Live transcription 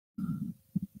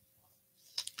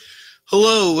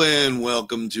Hello and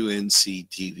welcome to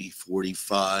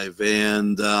NCTV45.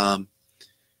 And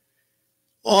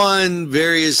on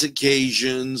various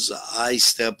occasions, I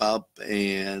step up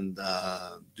and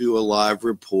do a live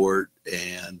report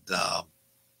and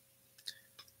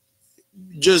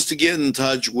just to get in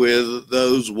touch with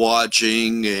those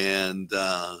watching and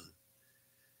the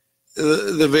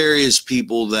various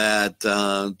people that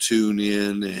tune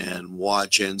in and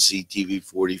watch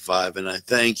NCTV45, and I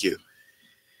thank you.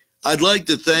 I'd like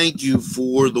to thank you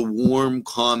for the warm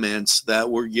comments that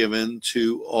were given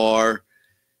to our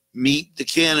Meet the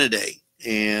Candidate.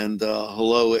 And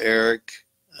hello, Eric.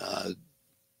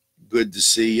 Good to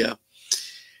see you.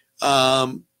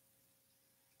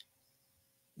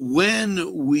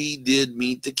 When we did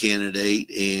Meet the Candidate,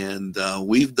 and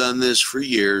we've done this for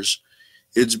years,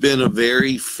 it's been a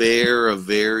very fair, a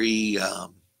very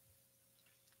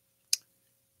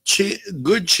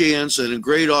good chance and a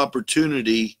great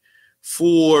opportunity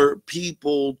for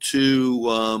people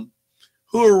to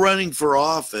who are running for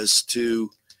office to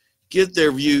get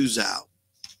their views out,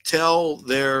 tell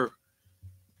their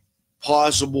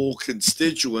possible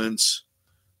constituents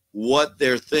what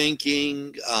they're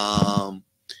thinking,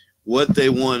 what they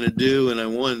want to do. And I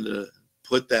wanted to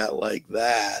put that like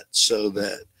that so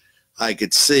that I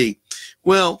could see.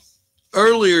 Well,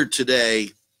 earlier today,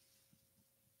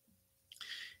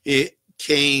 it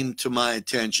came to my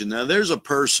attention. Now, there's a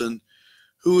person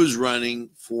who is running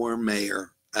for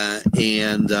mayor,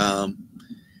 and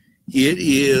it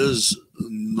is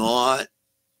not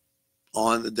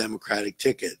on the Democratic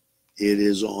ticket. It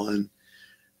is on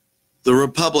the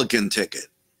Republican ticket.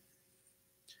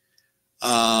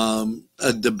 A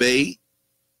debate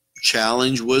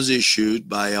challenge was issued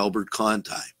by Albert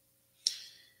Conti.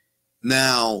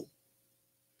 Now,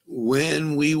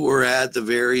 when we were at the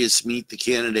various Meet the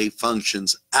Candidate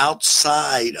functions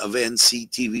outside of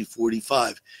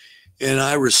NCTV45, and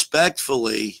I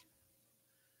respectfully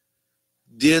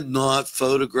did not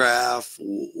photograph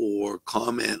or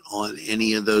comment on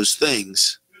any of those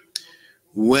things.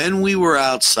 When we were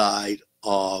outside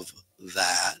of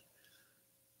that,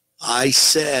 I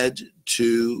said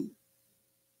to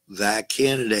that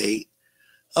candidate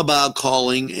about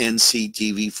calling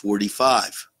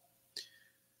NCTV45.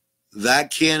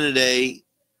 That candidate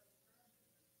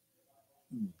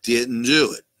didn't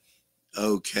do it,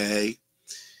 okay?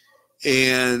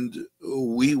 And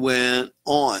we went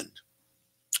on.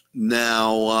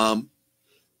 Now,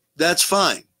 that's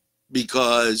fine,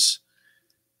 because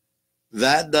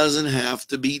that doesn't have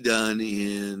to be done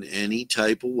in any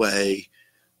type of way.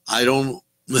 I don't,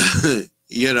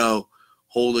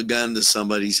 hold a gun to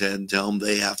somebody's head and tell them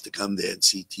they have to come to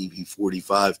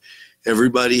NCTV45.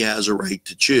 Everybody has a right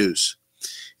to choose.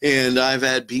 And I've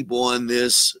had people on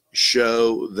this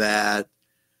show that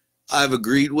I've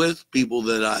agreed with, people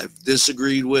that I've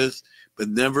disagreed with, but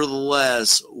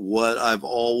nevertheless, what I've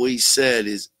always said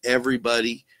is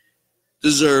everybody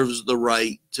deserves the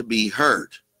right to be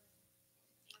heard.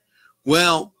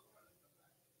 Well,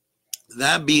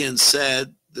 that being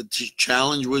said, the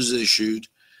challenge was issued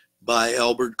by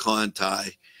Albert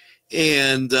Conti,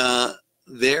 and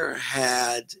there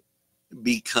had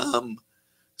become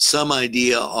some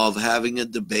idea of having a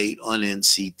debate on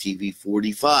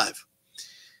NCTV45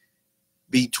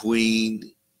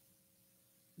 between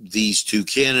these two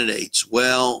candidates.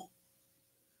 Well,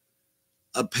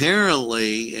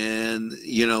 apparently, and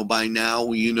by now,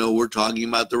 we're talking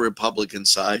about the Republican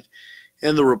side,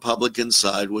 and the Republican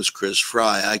side was Chris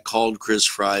Fry. I called Chris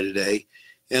Fry today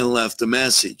and left a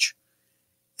message.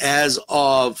 As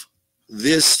of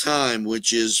this time,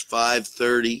 which is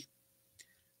 5:30,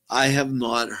 I have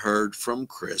not heard from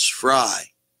Chris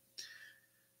Fry.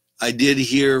 I did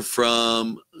hear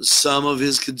from some of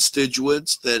his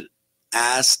constituents that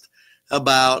asked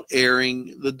about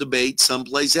airing the debate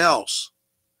someplace else,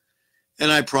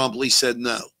 and I promptly said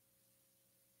no.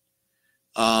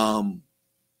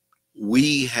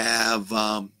 We have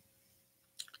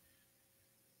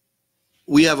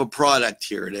a product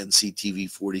here at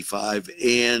NCTV45,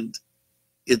 and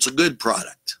it's a good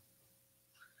product.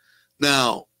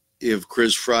 Now, if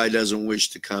Chris Fry doesn't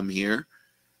wish to come here,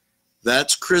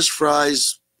 that's Chris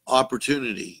Fry's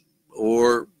opportunity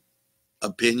or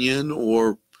opinion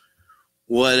or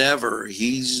whatever.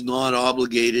 He's not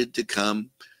obligated to come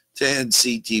to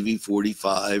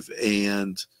NCTV45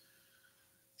 and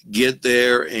get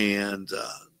there and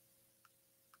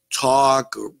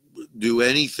talk or do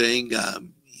anything.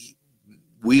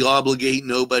 We obligate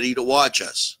nobody to watch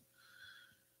us.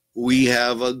 We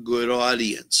have a good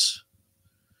audience.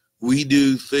 We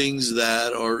do things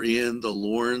that are in the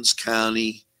Lawrence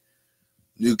County,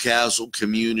 Newcastle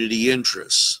community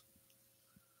interests.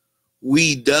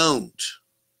 We don't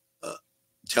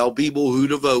tell people who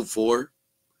to vote for.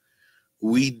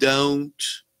 We don't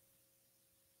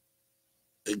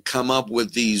come up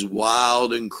with these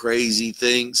wild and crazy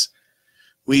things.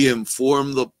 We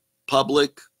inform the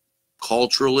public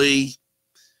culturally,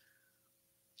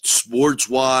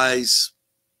 sports-wise,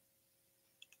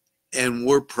 and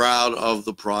we're proud of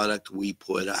the product we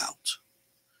put out.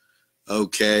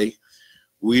 Okay?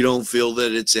 We don't feel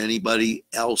that it's anybody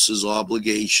else's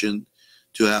obligation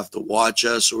to have to watch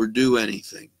us or do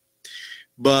anything.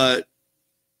 But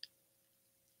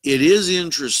it is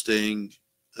interesting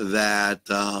that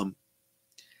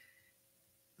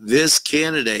this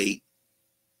candidate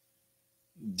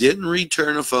didn't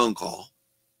return a phone call.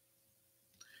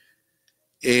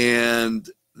 And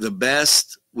the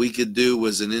best we could do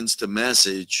was an instant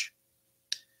message,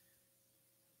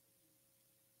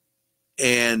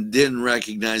 and didn't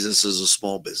recognize us as a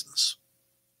small business.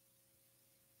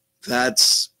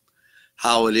 That's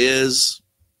how it is.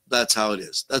 That's how it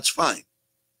is. That's fine.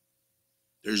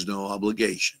 There's no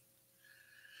obligation.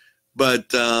 But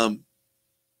I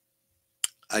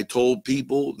told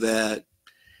people that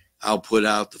I'll put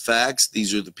out the facts.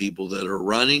 These are the people that are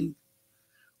running.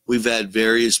 We've had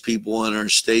various people on our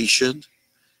station.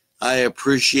 I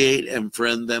appreciate and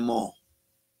friend them all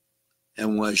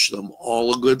and wish them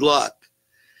all a good luck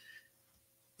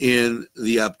in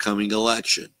the upcoming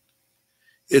election.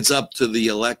 It's up to the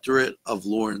electorate of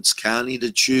Lawrence County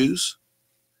to choose.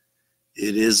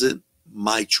 It isn't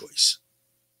my choice.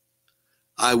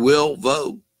 I will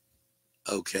vote,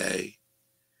 okay?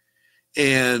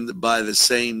 And by the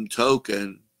same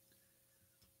token,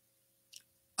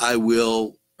 I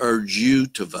will urge you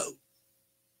to vote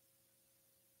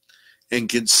and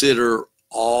consider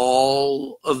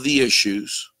all of the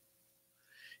issues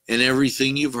and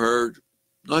everything you've heard,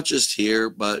 not just here,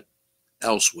 but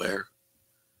elsewhere,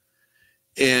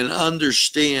 and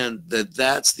understand that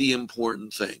that's the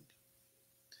important thing.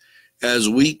 As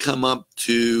we come up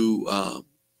to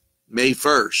May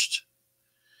 1st,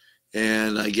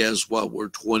 and I guess we're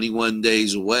 21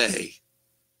 days away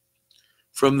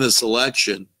from this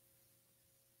election,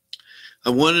 I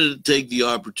wanted to take the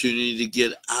opportunity to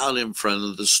get out in front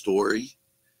of the story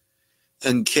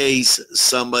in case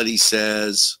somebody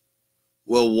says,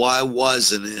 well, why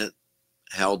wasn't it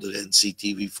held at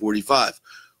NCTV45?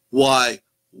 Why?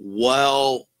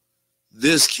 Well,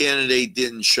 this candidate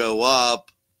didn't show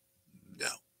up. No.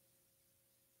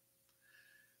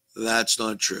 That's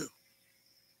not true.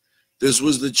 This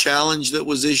was the challenge that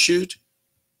was issued.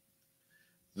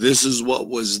 This is what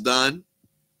was done.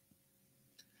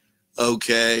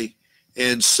 Okay?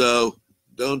 And so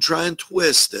don't try and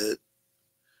twist it.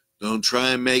 Don't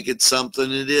try and make it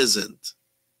something it isn't.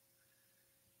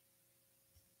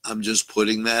 I'm just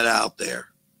putting that out there.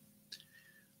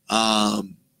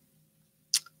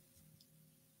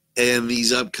 And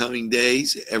these upcoming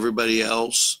days, everybody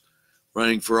else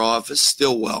running for office,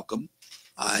 still welcome.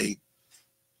 I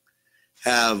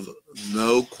have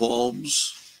no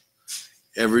qualms.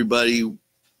 Everybody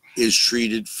is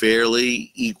treated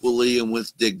fairly, equally, and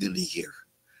with dignity here.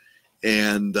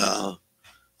 And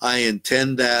I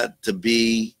intend that to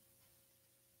be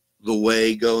the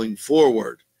way going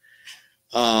forward.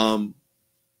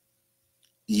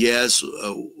 Yes,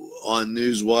 on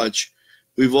NewsWatch,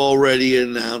 we've already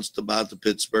announced about the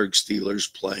Pittsburgh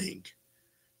Steelers playing.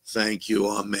 Thank you,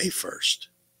 on May 1st.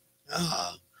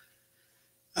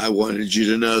 I wanted you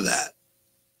to know that.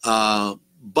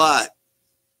 But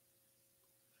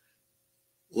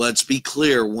let's be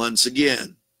clear once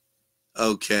again,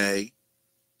 okay?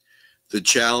 The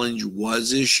challenge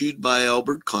was issued by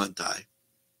Albert Conti.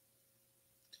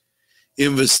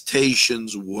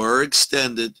 Invitations were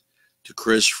extended to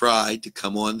Chris Fry to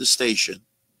come on the station,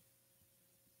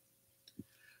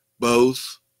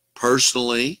 both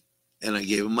personally, and I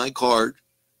gave him my card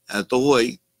at the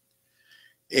Hoyt,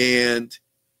 and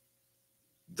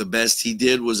the best he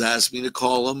did was ask me to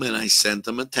call him, and I sent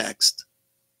him a text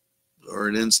or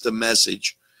an instant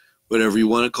message, whatever you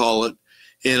want to call it,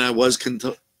 and I was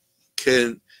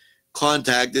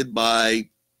contacted by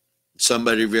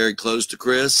somebody very close to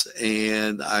Chris,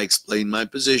 and I explained my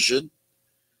position.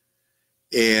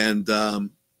 And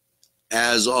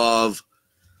as of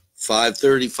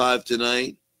 5:35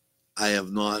 tonight, I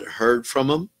have not heard from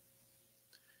him.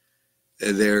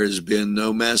 There has been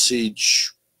no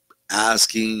message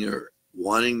asking or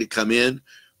wanting to come in,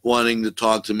 wanting to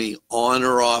talk to me on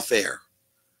or off air.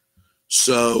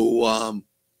 So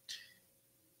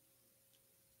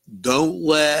don't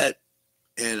let,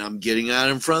 and I'm getting out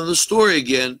in front of the story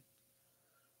again,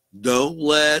 don't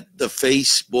let the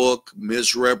Facebook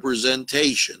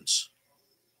misrepresentations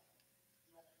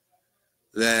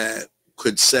that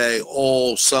could say,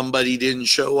 oh, somebody didn't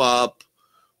show up,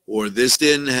 or this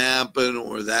didn't happen,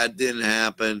 or that didn't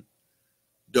happen.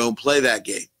 Don't play that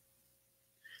game.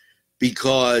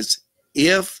 Because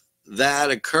if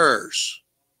that occurs,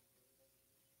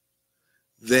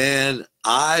 then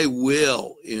I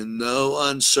will, in no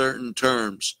uncertain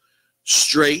terms,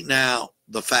 straighten out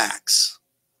the facts.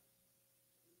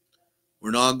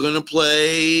 We're not going to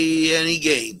play any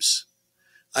games.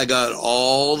 I got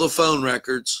all the phone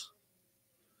records.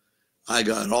 I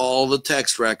got all the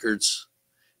text records,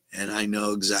 and I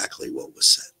know exactly what was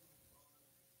said.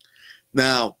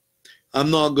 Now, I'm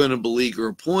not going to beleaguer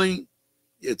a point.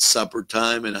 It's supper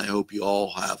time, and I hope you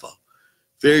all have a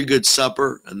very good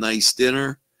supper, a nice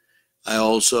dinner. I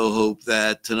also hope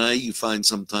that tonight you find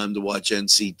some time to watch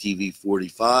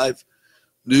NCTV45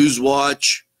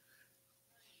 NewsWatch.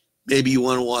 Maybe you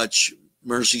want to watch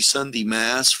Mercy Sunday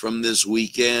Mass from this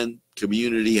weekend,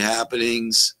 community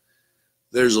happenings.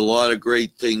 There's a lot of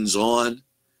great things on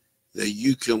that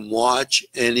you can watch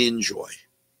and enjoy.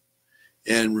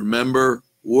 And remember,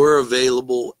 we're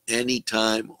available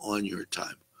anytime on your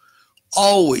time.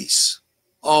 Always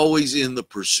in the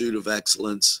pursuit of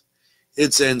excellence.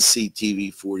 It's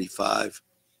NCTV45.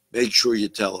 Make sure you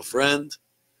tell a friend.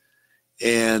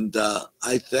 And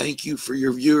I thank you for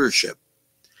your viewership.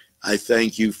 I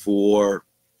thank you for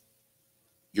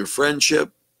your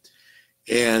friendship.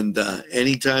 And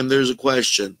anytime there's a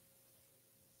question,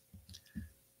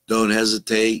 don't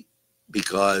hesitate,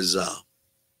 because the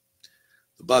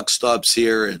buck stops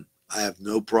here and I have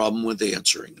no problem with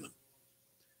answering them.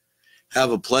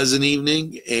 Have a pleasant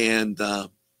evening, and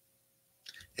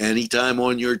anytime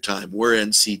on your time, we're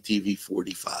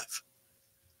NCTV45.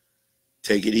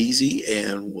 Take it easy,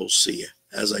 and we'll see you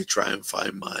as I try and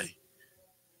find my...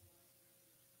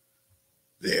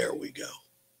 There we go.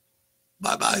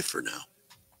 Bye-bye for now.